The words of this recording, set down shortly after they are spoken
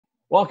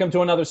Welcome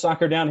to another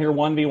Soccer Down Here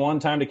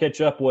 1v1. Time to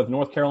catch up with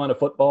North Carolina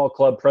Football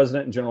Club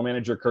President and General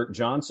Manager Curt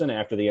Johnson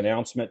after the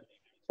announcement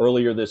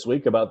earlier this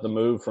week about the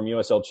move from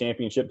USL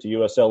Championship to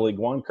USL League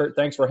One. Curt,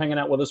 thanks for hanging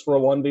out with us for a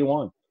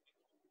 1v1.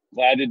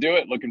 Glad to do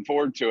it. Looking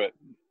forward to it.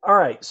 All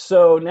right,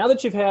 so now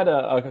that you've had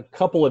a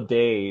couple of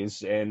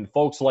days and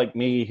folks like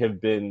me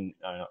have been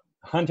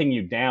hunting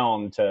you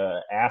down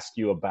to ask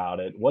you about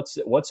it, what's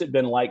it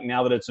been like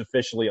now that it's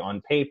officially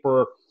on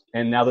paper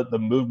and now that the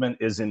movement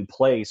is in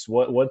place?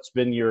 What's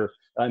been your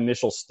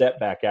initial step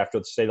back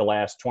after, say, the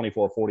last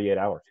 24, 48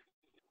 hours?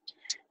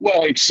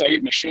 Well,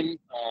 excitement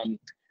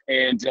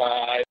and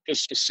the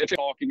specific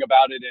talking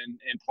about it and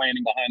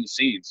planning behind the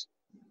scenes.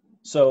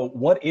 So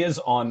what is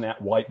on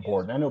that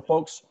whiteboard? And I know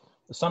folks,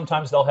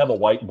 sometimes they'll have a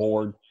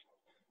whiteboard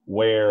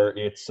where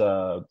it's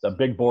a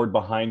big board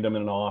behind them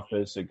in an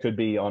office. It could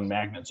be on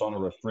magnets on a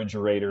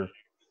refrigerator.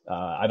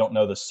 I don't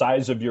know the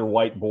size of your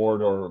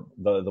whiteboard or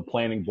the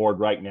planning board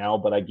right now,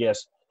 but I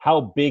guess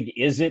how big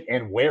is it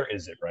and where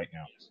is it right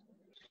now?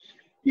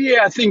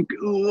 Yeah, I think,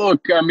 look,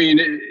 I mean,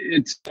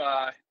 it's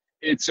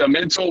a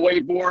mental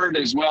whiteboard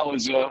as well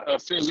as a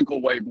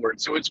physical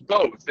whiteboard. So it's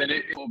both. And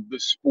the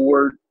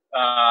sport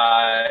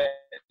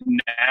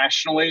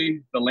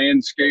nationally, the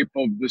landscape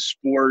of the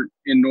sport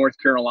in North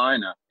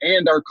Carolina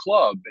and our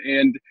club.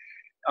 And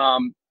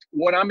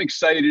what I'm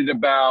excited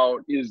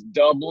about is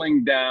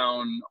doubling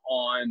down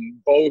on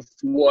both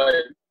what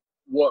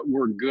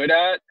we're good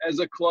at as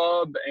a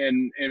club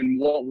and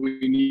what we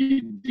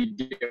need to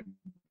get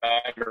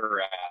better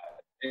at.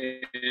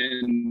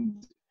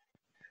 And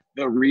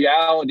the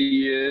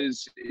reality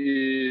is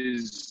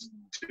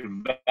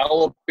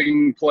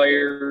developing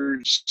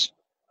players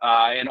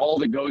and all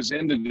that goes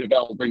into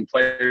developing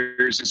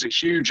players is a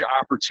huge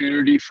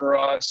opportunity for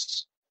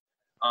us.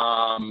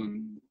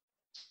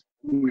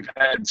 We've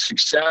had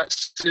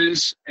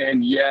successes,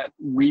 and yet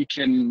we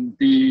can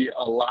be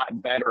a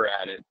lot better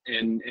at it.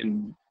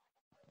 And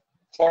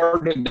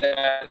part of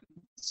that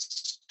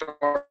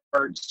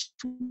starts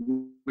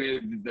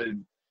with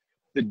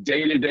the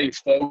day-to-day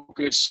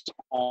focus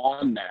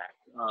on that,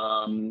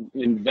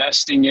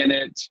 investing in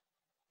it,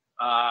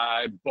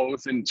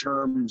 both in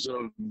terms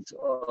of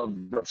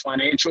the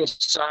financial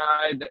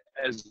side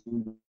as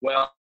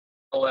well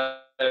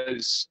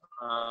as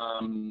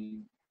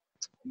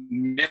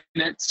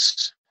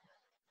minutes,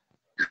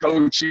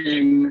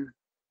 coaching,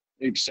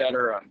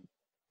 etc.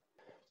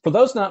 For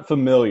those not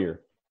familiar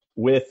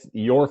with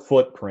your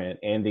footprint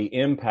and the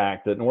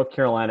impact that North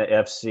Carolina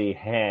FC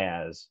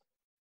has,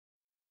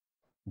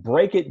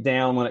 break it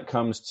down when it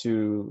comes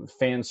to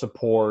fan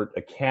support,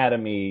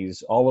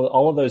 academies,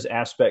 all of those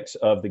aspects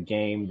of the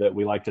game that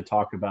we like to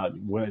talk about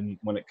when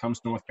it comes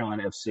to North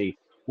Carolina FC.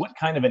 What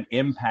kind of an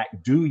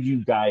impact do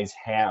you guys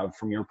have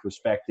from your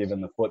perspective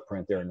and the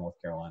footprint there in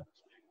North Carolina?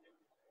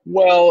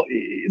 Well,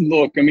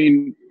 look, I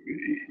mean,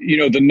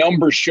 the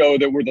numbers show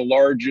that we're the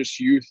largest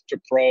youth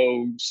to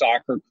pro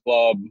soccer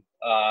club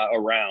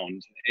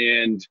around.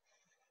 And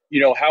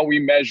how we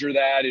measure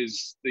that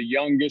is the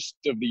youngest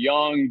of the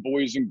young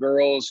boys and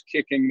girls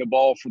kicking the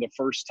ball for the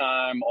first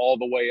time all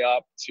the way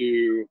up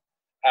to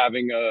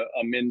having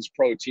a men's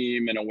pro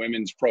team and a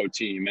women's pro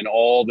team and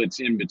all that's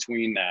in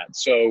between that.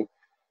 So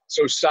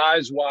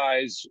size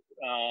wise,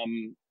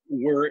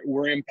 we're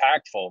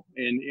impactful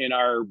in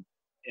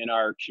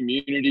our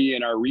community,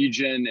 in our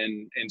region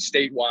and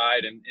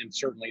statewide and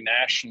certainly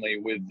nationally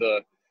with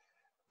the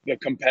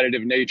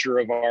competitive nature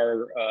of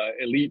our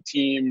elite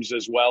teams,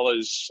 as well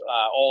as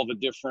all the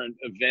different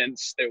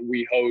events that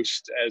we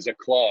host as a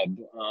club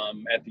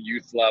at the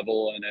youth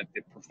level and at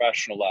the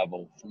professional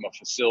level from a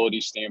facility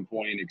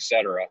standpoint, et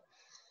cetera.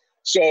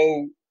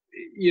 So,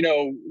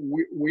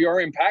 we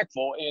are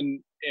impactful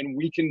and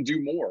we can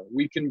do more.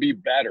 We can be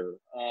better.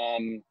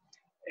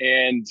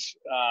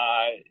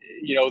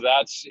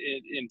 That's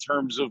in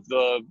terms of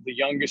the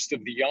youngest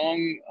of the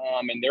young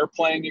and their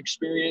playing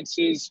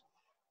experiences.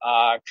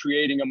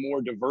 Creating a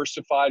more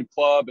diversified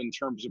club in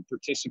terms of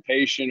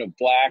participation of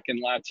Black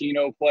and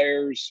Latino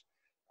players,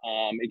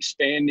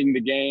 expanding the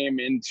game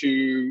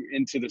into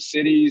the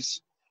cities,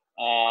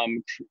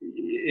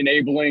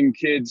 enabling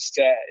kids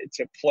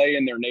to play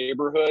in their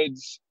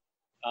neighborhoods,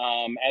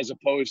 as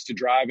opposed to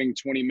driving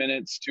 20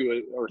 minutes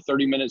or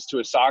 30 minutes to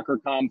a soccer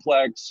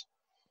complex.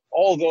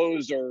 All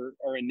those are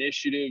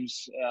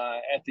initiatives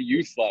at the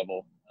youth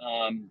level.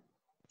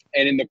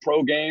 And in the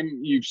pro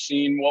game, you've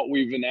seen what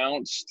we've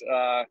announced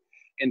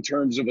in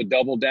terms of a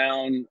double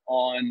down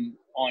on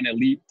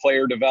elite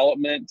player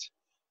development,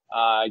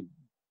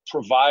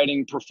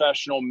 providing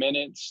professional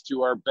minutes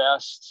to our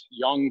best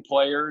young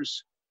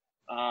players.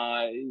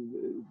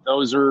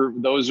 Those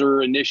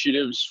are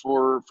initiatives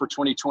for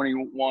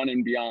 2021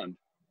 and beyond.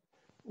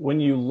 When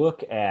you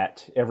look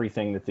at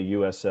everything that the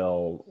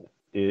USL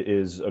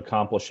is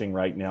accomplishing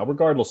right now,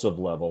 regardless of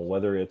level,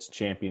 whether it's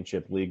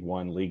Championship, League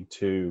One, League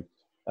Two,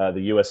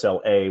 the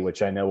USL A,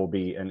 which I know will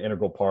be an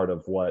integral part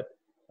of what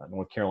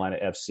North Carolina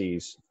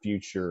FC's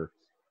future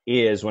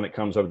is when it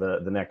comes over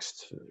the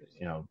next,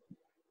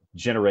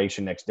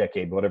 generation, next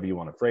decade, whatever you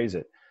want to phrase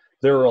it.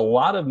 there are a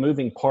lot of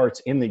moving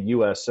parts in the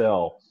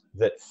USL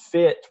that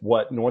fit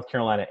what North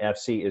Carolina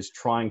FC is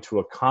trying to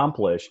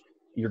accomplish.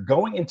 You're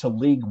going into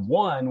League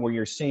One where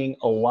you're seeing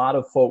a lot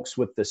of folks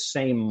with the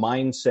same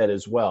mindset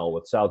as well,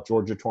 with South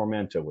Georgia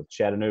Tormenta, with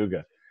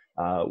Chattanooga,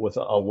 with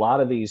a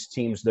lot of these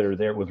teams that are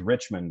there, with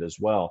Richmond as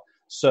well.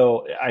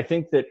 So I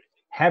think that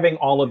having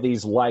all of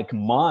these like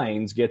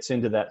minds gets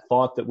into that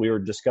thought that we were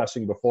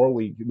discussing before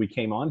we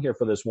came on here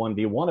for this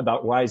 1v1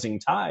 about rising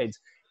tides.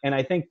 And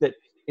I think that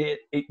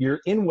you're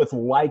in with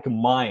like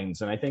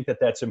minds. And I think that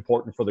that's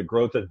important for the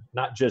growth of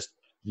not just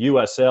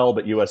USL,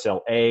 but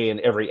USLA and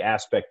every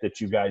aspect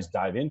that you guys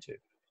dive into.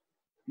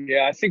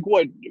 Yeah, I think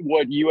what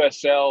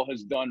USL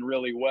has done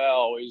really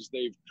well is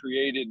they've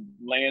created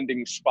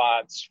landing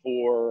spots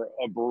for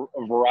a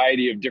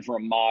variety of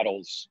different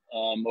models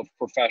of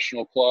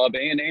professional club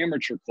and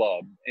amateur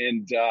club.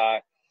 And,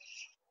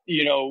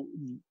 you're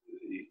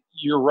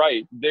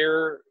right.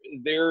 There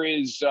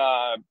is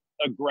a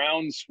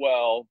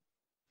groundswell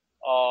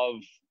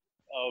of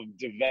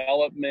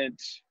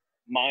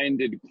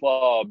development-minded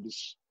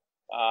clubs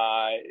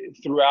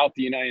throughout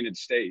the United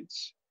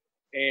States.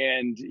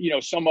 And,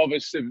 some of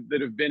us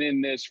that have been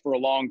in this for a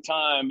long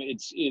time,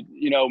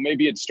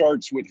 maybe it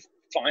starts with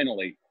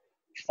finally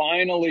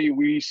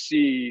we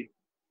see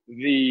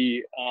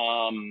the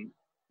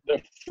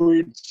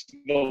fruits of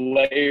the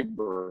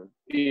labor,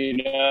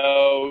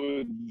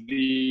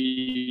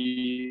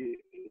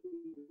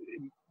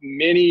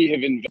 many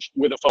have invested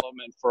with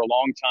development for a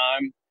long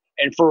time.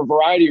 And for a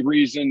variety of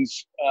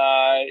reasons,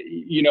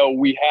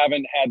 we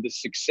haven't had the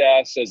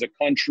success as a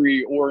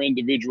country or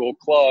individual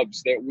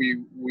clubs that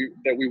we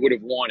would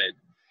have wanted.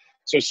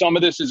 So some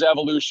of this is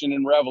evolution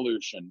and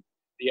revolution.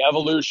 The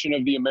evolution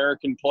of the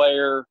American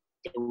player,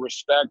 the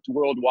respect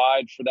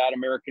worldwide for that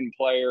American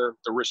player,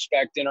 the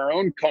respect in our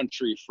own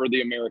country for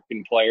the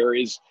American player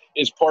is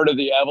part of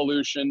the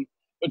evolution.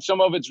 But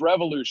some of it's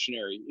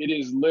revolutionary. It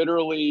is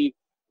literally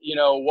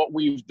what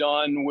we've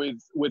done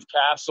with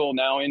Castle,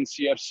 now in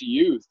CFC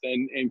Youth,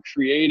 and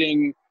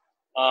creating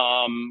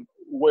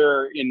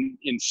where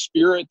in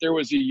spirit there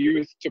was a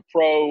youth to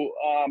pro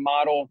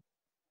model.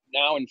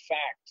 Now, in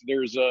fact,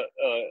 there's a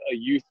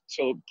youth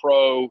to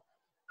pro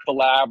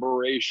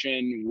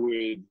collaboration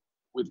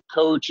with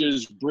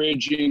coaches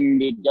bridging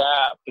the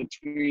gap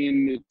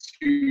between the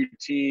two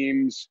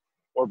teams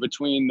or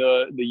between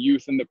the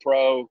youth and the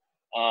pro,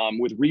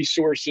 with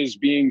resources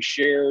being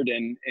shared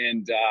and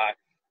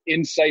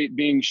insight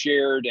being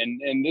shared,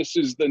 and this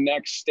is the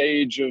next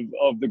stage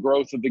of the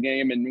growth of the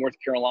game in North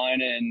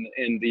Carolina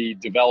and the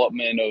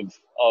development of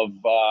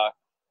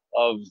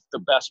the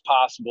best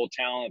possible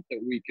talent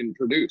that we can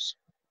produce.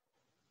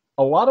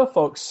 A lot of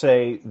folks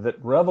say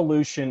that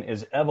revolution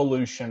is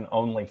evolution,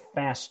 only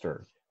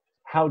faster.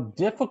 How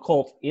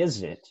difficult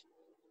is it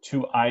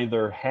to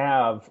either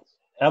have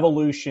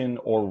evolution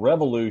or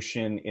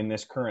revolution in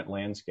this current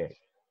landscape?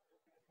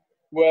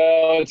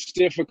 Well, it's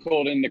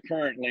difficult in the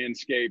current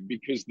landscape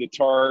because the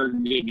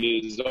target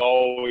is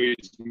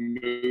always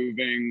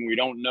moving. We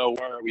don't know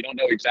where, we don't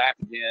know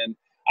exactly. And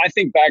I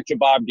think back to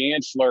Bob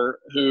Gansler,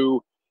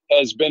 who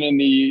has been in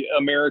the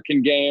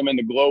American game and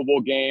the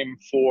global game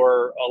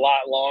for a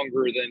lot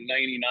longer than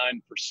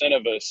 99%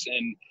 of us.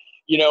 And,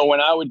 when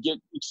I would get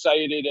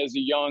excited as a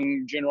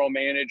young general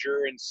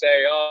manager and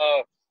say,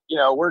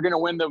 we're going to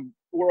win the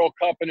World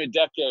Cup in a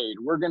decade.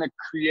 We're going to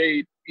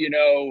create,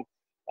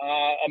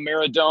 a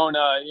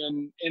Maradona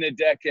in a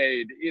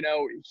decade,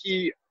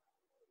 he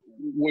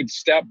would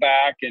step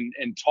back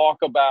and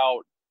talk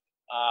about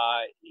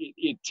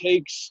it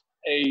takes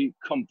a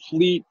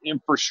complete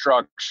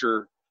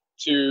infrastructure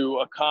to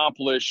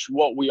accomplish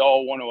what we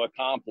all want to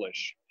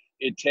accomplish.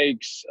 It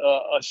takes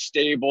a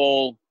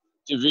stable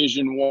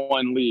Division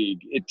I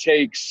league. It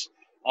takes,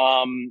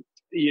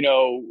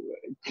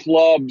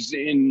 clubs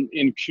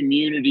in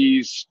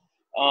communities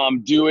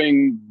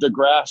doing the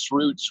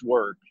grassroots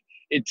work.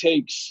 It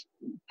takes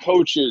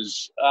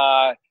coaches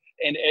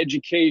and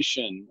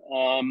education.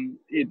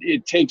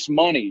 It takes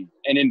money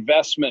and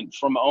investment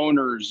from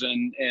owners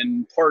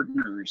and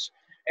partners.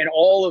 And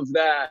all of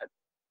that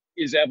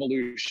is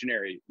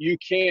evolutionary. You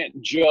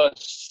can't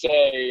just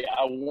say,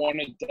 I want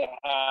it to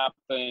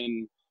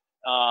happen,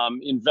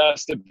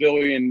 invest $1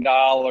 billion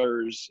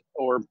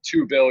or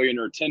 $2 billion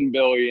or $10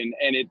 billion,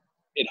 and it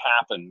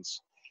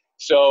happens.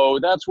 So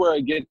that's where I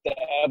get the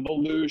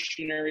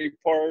evolutionary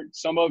part.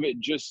 Some of it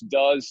just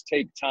does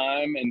take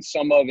time, and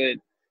some of it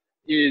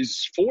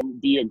is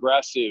be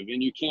aggressive,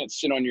 and you can't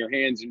sit on your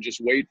hands and just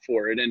wait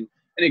for it. And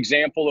an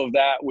example of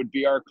that would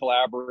be our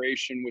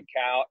collaboration with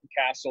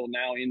Castle,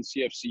 now in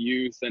CFC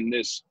Youth, and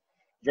this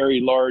very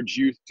large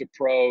youth to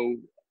pro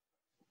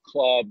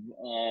club,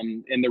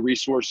 and the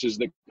resources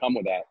that come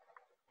with that.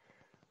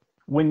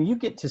 When you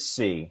get to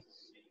see,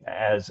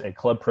 as a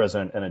club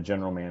president and a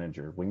general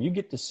manager, when you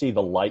get to see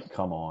the light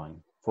come on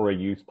for a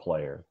youth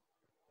player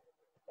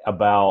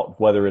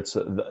about whether it's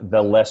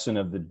the lesson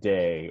of the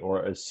day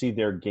or see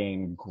their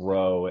game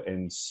grow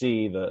and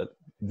see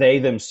they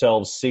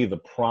themselves see the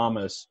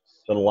promise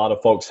that a lot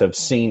of folks have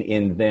seen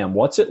in them.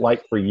 What's it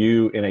like for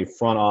you in a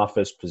front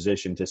office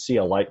position to see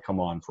a light come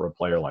on for a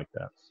player like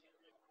that?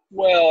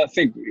 Well, I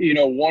think,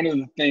 one of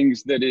the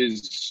things that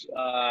is,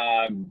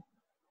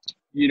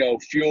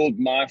 fueled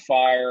my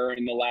fire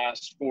in the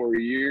last 4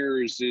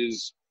 years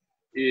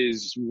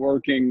is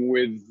working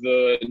with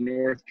the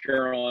North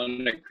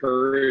Carolina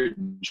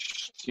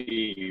Courage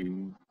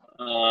team.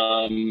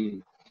 All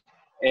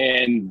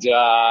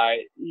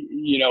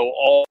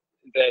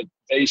that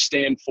they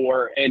stand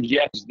for, and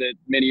yes, that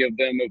many of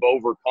them have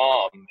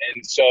overcome.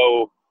 And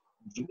so,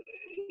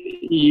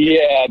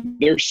 yeah,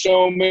 there's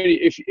so many,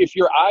 if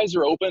your eyes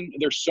are open,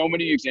 there's so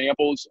many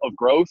examples of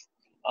growth.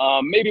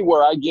 Maybe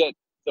where I get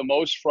the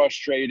most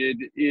frustrated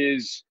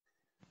is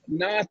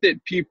not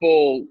that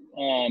people,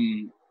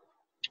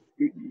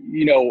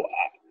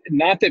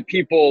 not that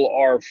people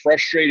are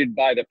frustrated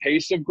by the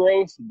pace of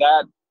growth.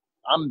 That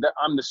I'm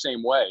the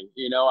same way.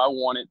 I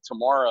want it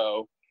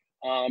tomorrow.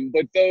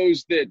 But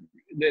those that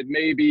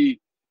maybe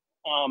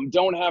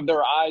don't have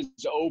their eyes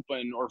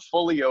open or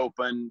fully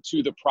open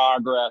to the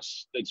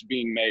progress that's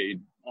being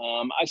made.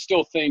 I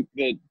still think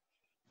that,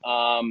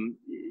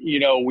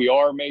 we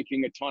are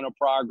making a ton of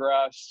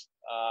progress.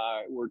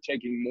 We're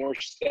taking more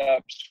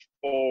steps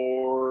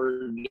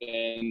forward,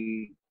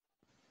 and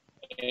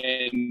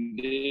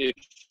if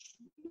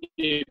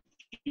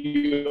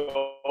you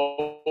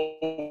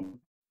open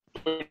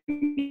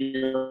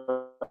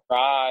your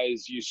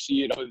eyes, you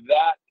see it.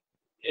 That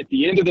at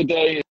the end of the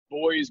day,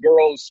 boys,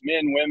 girls,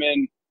 men,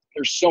 women,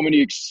 there's so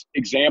many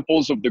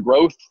examples of the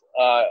growth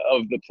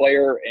of the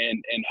player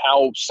and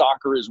how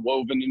soccer is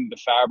woven into the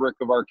fabric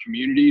of our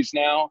communities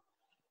now.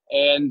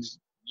 And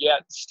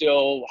yet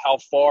still how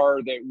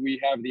far that we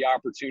have the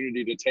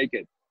opportunity to take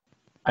it.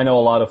 I know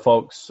a lot of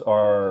folks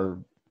are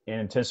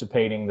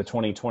anticipating the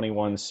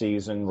 2021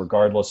 season,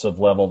 regardless of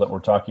level that we're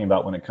talking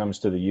about when it comes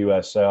to the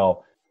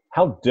USL.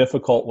 How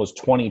difficult was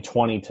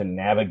 2020 to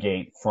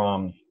navigate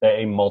from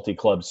a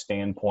multi-club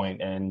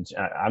standpoint? And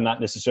I'm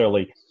not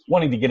necessarily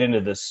wanting to get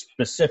into the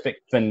specific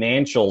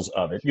financials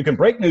of it. You can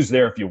break news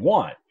there if you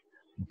want,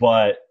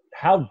 but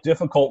how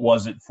difficult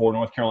was it for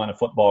North Carolina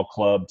Football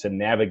Club to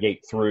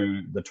navigate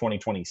through the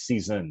 2020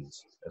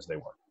 seasons as they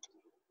were?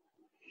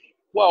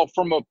 Well,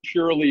 from a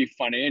purely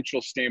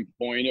financial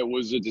standpoint, it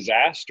was a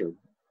disaster.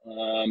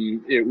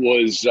 It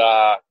was,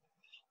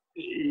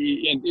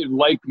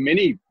 like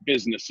many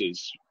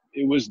businesses,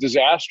 it was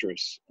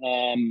disastrous.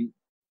 And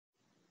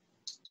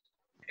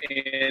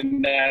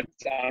that,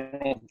 I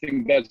don't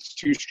think that's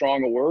too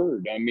strong a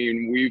word. I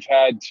mean, we've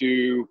had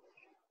to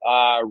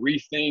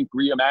rethink,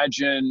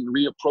 reimagine,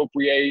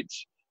 reappropriate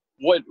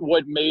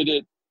what made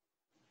it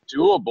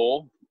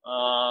doable,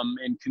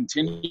 and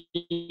continue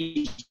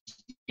to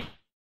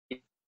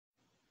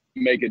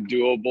make it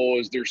doable.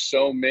 Is there's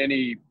so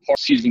many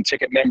season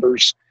ticket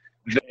members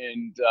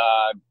and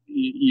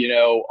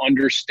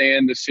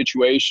understand the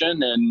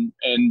situation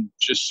and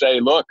just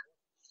say, look,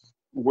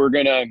 we're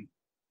gonna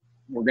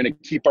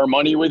keep our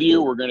money with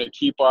you, we're gonna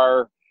keep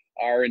our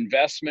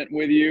investment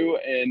with you,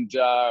 and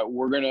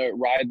we're gonna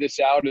ride this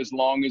out as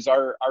long as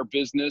our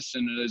business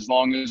and as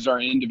long as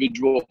our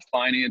individual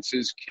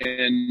finances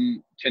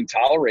can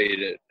tolerate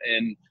it.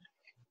 And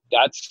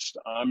that's,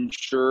 I'm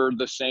sure,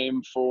 the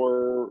same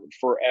for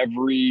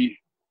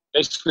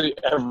basically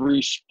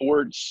every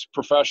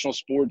professional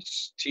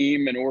sports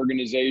team and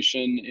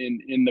organization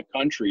in the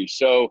country.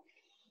 So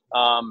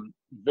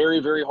very,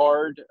 very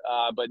hard,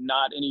 but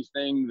not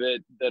anything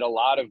that a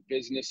lot of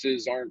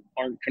businesses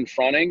aren't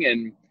confronting.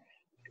 And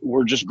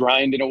we're just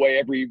grinding away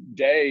every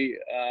day,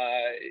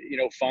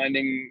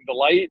 finding the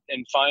light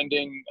and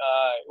finding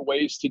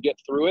ways to get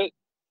through it.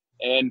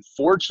 And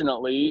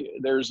fortunately,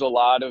 there's a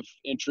lot of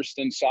interest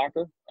in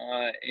soccer,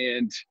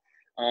 and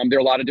there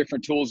are a lot of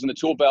different tools in the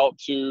tool belt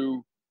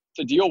to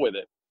deal with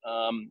it.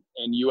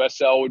 And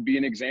USL would be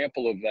an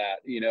example of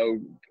that.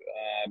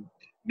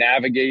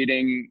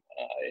 Navigating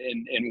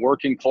and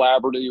working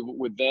collaboratively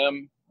with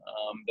them.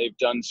 They've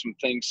done some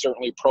things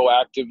certainly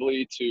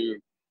proactively to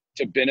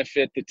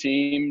benefit the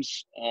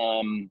teams,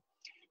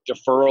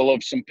 deferral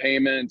of some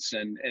payments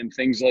and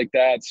things like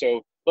that.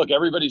 So, look,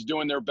 everybody's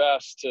doing their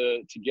best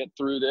to get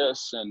through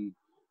this and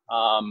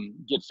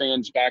get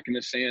fans back in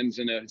the stands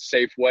in a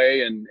safe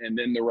way, and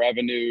then the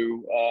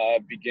revenue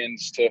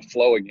begins to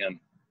flow again.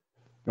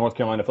 North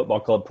Carolina Football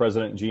Club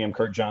President and GM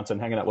Curt Johnson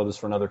hanging out with us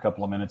for another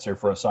couple of minutes here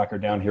for a Soccer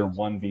Down Here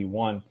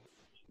 1v1.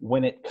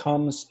 When it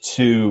comes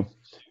to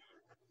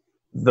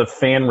the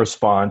fan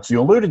response,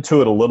 you alluded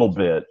to it a little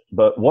bit,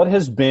 but what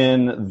has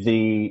been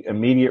the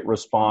immediate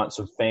response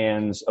of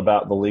fans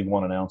about the League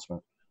One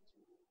announcement?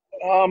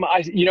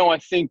 I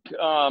think,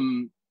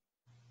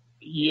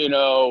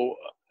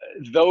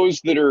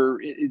 those that are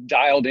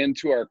dialed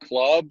into our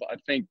club, I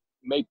think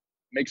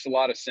makes a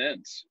lot of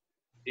sense.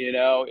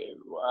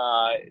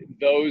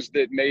 Those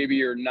that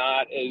maybe are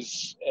not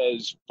as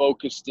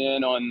focused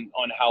in on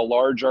how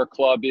large our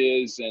club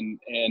is and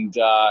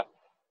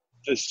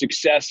the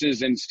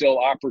successes and still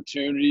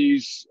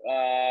opportunities,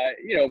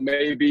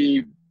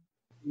 maybe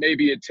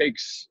maybe it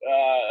takes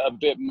a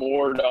bit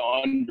more to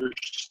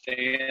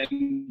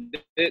understand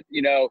it.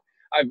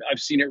 I've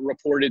seen it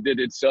reported that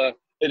it's a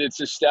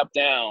step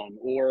down,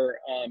 or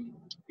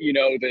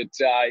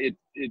that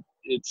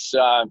it's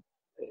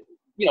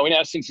in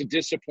essence a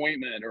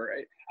disappointment. Or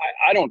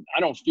I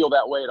don't feel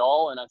that way at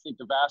all, and I think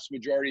the vast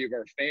majority of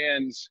our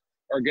fans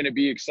are going to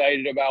be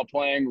excited about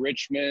playing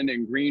Richmond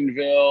and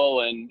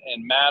Greenville and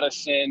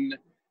Madison,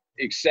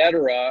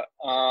 etc.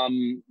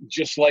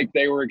 Just like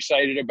they were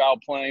excited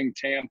about playing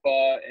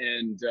Tampa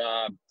and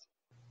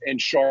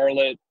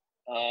Charlotte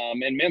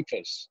and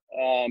Memphis.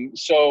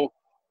 So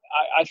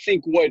I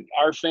think what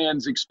our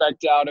fans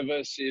expect out of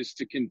us is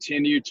to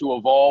continue to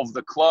evolve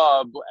the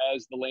club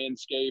as the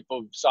landscape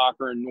of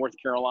soccer in North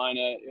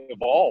Carolina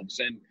evolves.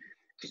 And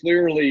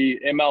clearly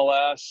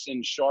MLS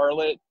and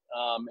Charlotte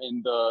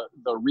and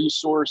the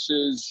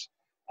resources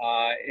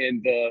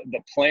and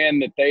the plan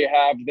that they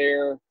have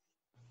there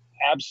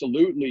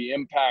absolutely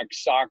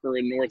impacts soccer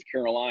in North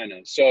Carolina.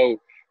 So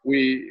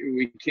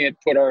we can't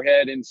put our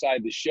head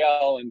inside the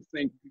shell and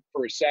think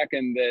for a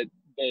second that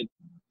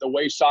the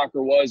way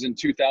soccer was in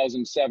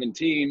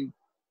 2017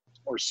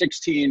 or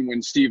 16 when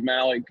Steve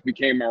Malik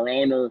became our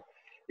owner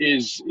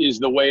is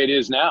the way it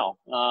is now.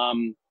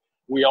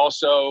 We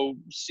also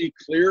see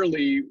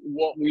clearly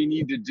what we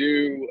need to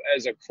do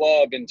as a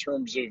club in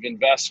terms of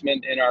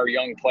investment in our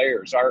young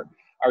players.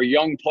 Our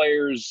young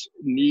players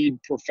need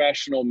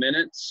professional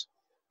minutes.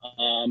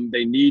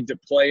 They need to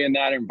play in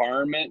that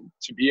environment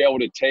to be able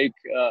to take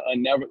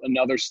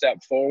another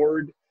step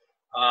forward.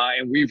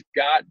 And we've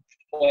got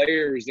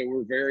players that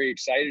we're very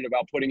excited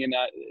about putting in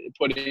that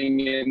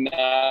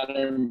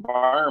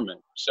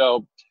environment.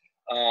 So,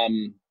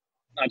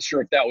 not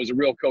sure if that was a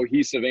real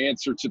cohesive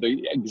answer to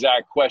the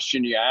exact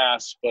question you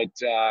asked, but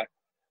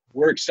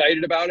we're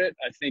excited about it.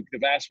 I think the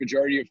vast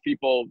majority of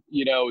people,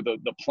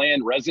 the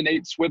plan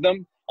resonates with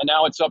them, and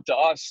now it's up to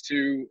us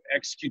to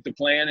execute the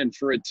plan and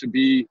for it to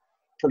be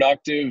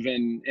productive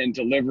and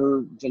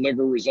deliver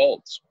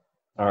results.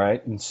 All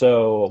right. And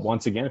so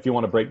once again, if you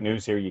want to break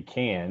news here, you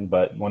can.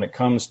 But when it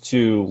comes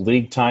to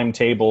league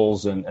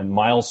timetables and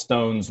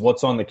milestones,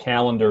 what's on the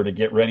calendar to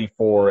get ready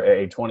for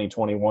a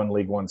 2021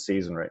 League One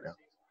season right now?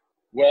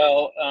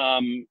 Well,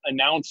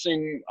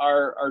 announcing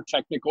our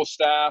technical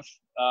staff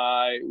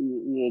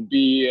will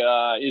be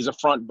is a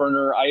front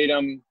burner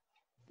item.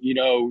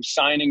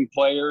 Signing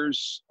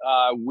players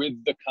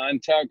with the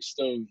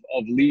context of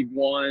League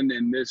One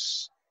and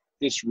this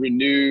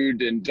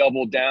renewed and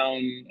double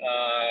down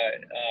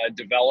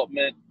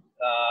development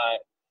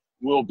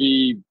will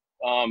be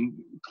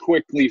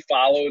quickly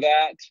follow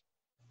that,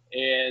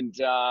 and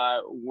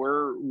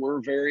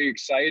we're very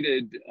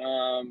excited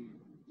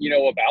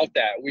about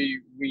that.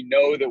 We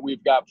know that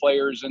we've got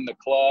players in the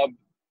club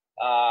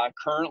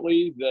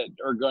currently that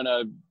are going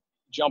to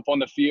jump on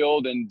the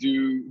field and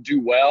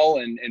do well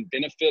and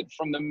benefit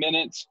from the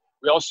minutes.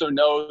 We also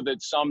know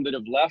that some that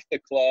have left the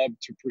club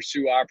to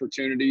pursue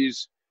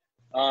opportunities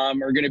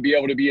are going to be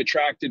able to be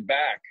attracted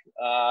back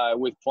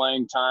with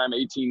playing time,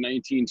 18,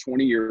 19,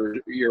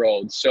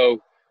 20-year-olds. So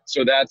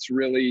that's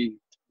really,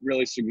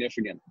 really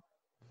significant.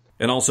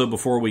 And also,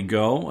 before we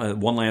go,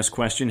 one last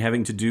question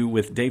having to do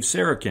with Dave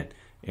Sarakin.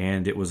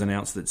 And it was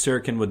announced that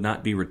Sarakin would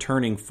not be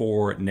returning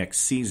for next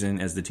season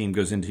as the team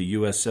goes into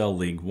USL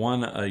League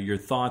One. Your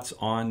thoughts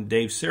on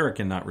Dave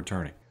Sarakin not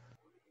returning?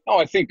 Oh,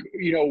 I think,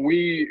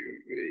 we,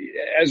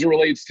 as it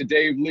relates to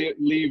Dave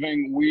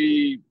leaving,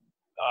 we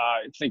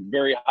think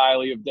very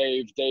highly of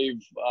Dave.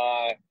 Dave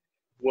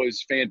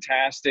was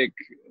fantastic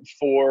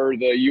for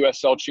the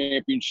USL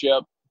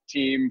Championship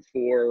team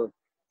for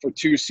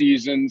 2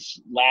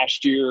 seasons.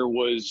 Last year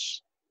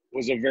was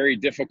a very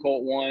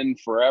difficult one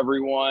for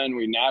everyone.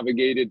 We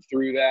navigated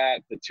through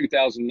that. The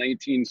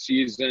 2019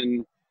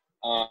 season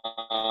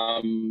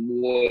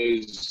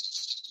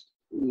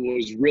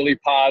was really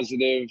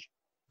positive.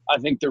 I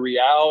think the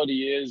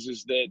reality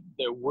is that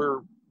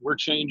we're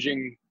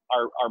changing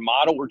our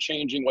model. We're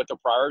changing what the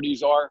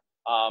priorities are.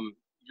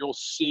 You'll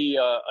see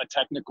a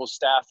technical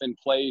staff in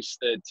place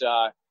that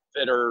are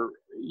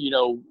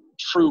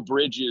true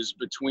bridges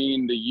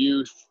between the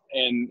youth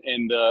and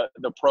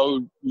the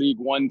pro League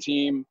One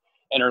team,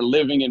 and are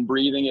living and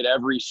breathing it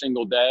every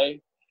single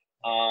day.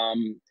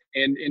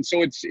 And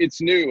so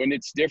it's new and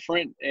it's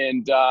different,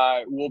 and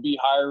we'll be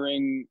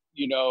hiring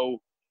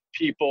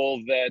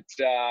people that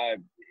I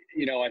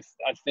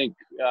think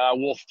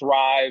will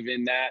thrive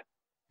in that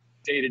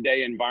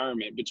day-to-day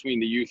environment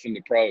between the youth and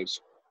the pros.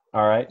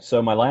 All right.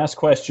 So my last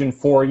question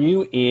for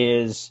you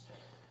is,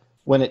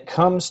 when it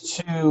comes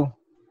to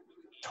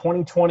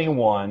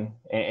 2021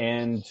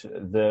 and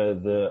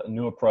the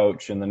new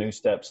approach and the new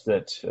steps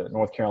that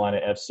North Carolina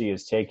FC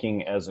is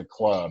taking as a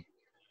club,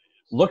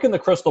 look in the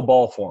crystal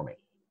ball for me.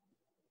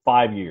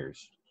 5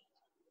 years,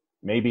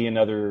 maybe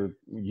another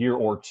year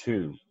or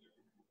 2.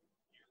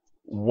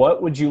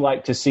 What would you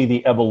like to see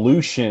the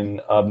evolution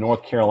of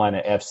North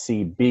Carolina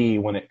FC be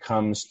when it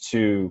comes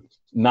to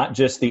not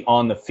just the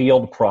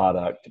on-the-field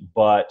product,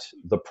 but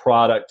the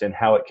product and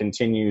how it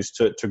continues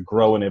to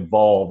grow and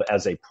evolve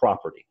as a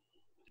property?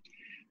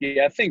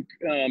 Yeah, I think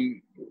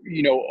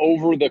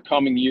over the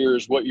coming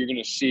years, what you're going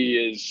to see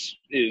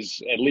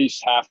is at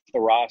least half the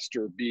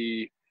roster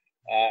be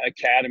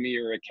academy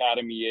or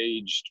academy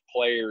aged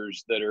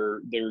players that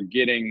are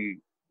getting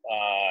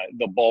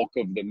the bulk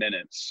of the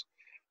minutes.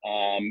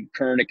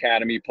 Current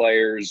academy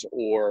players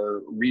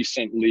or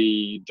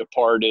recently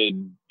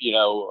departed,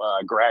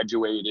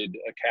 graduated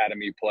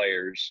academy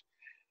players.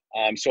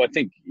 So I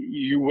think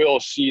you will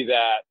see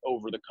that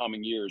over the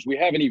coming years. We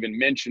haven't even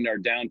mentioned our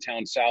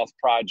Downtown South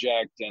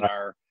project and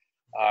our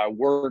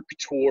work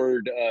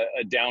toward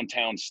a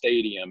downtown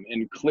stadium.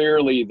 And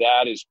clearly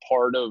that is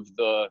part of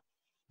the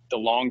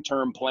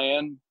long-term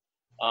plan.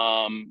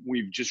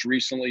 We've just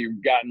recently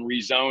gotten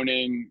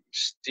rezoning.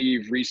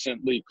 Steve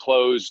recently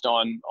closed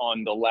on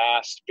the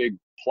last big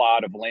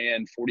plot of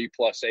land, 40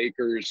 plus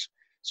acres.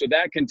 So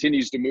that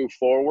continues to move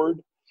forward.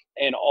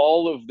 And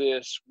all of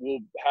this will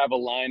have a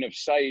line of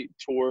sight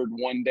toward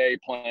one day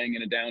playing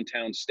in a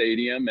downtown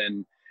stadium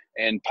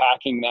and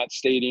packing that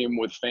stadium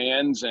with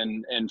fans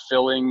and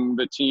filling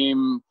the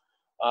team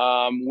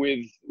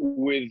with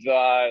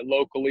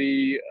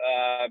locally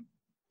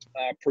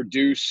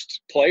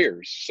produced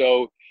players.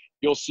 So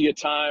you'll see a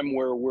time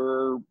where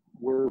we're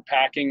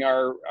packing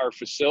our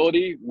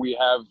facility. We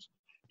have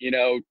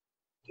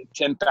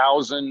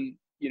 10,000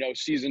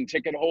 season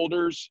ticket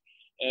holders.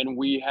 And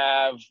we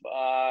have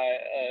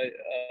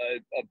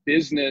a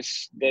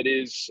business that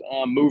is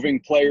moving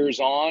players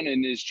on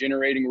and is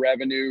generating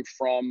revenue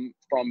from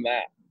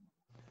that.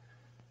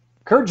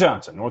 Curt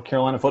Johnson, North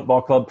Carolina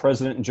Football Club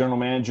President and General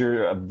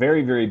Manager. A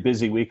very, very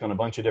busy week on a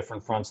bunch of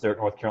different fronts there at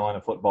North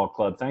Carolina Football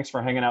Club. Thanks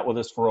for hanging out with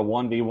us for a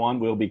 1v1.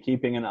 We'll be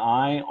keeping an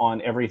eye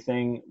on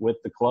everything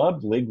with the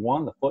club, League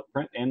One, the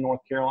footprint, and North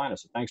Carolina.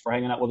 So thanks for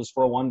hanging out with us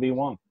for a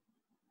 1v1.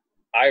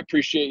 I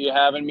appreciate you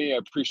having me. I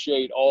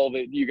appreciate all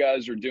that you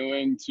guys are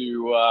doing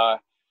to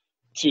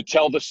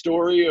tell the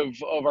story of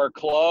our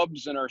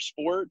clubs and our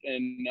sport.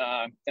 And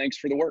thanks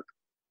for the work.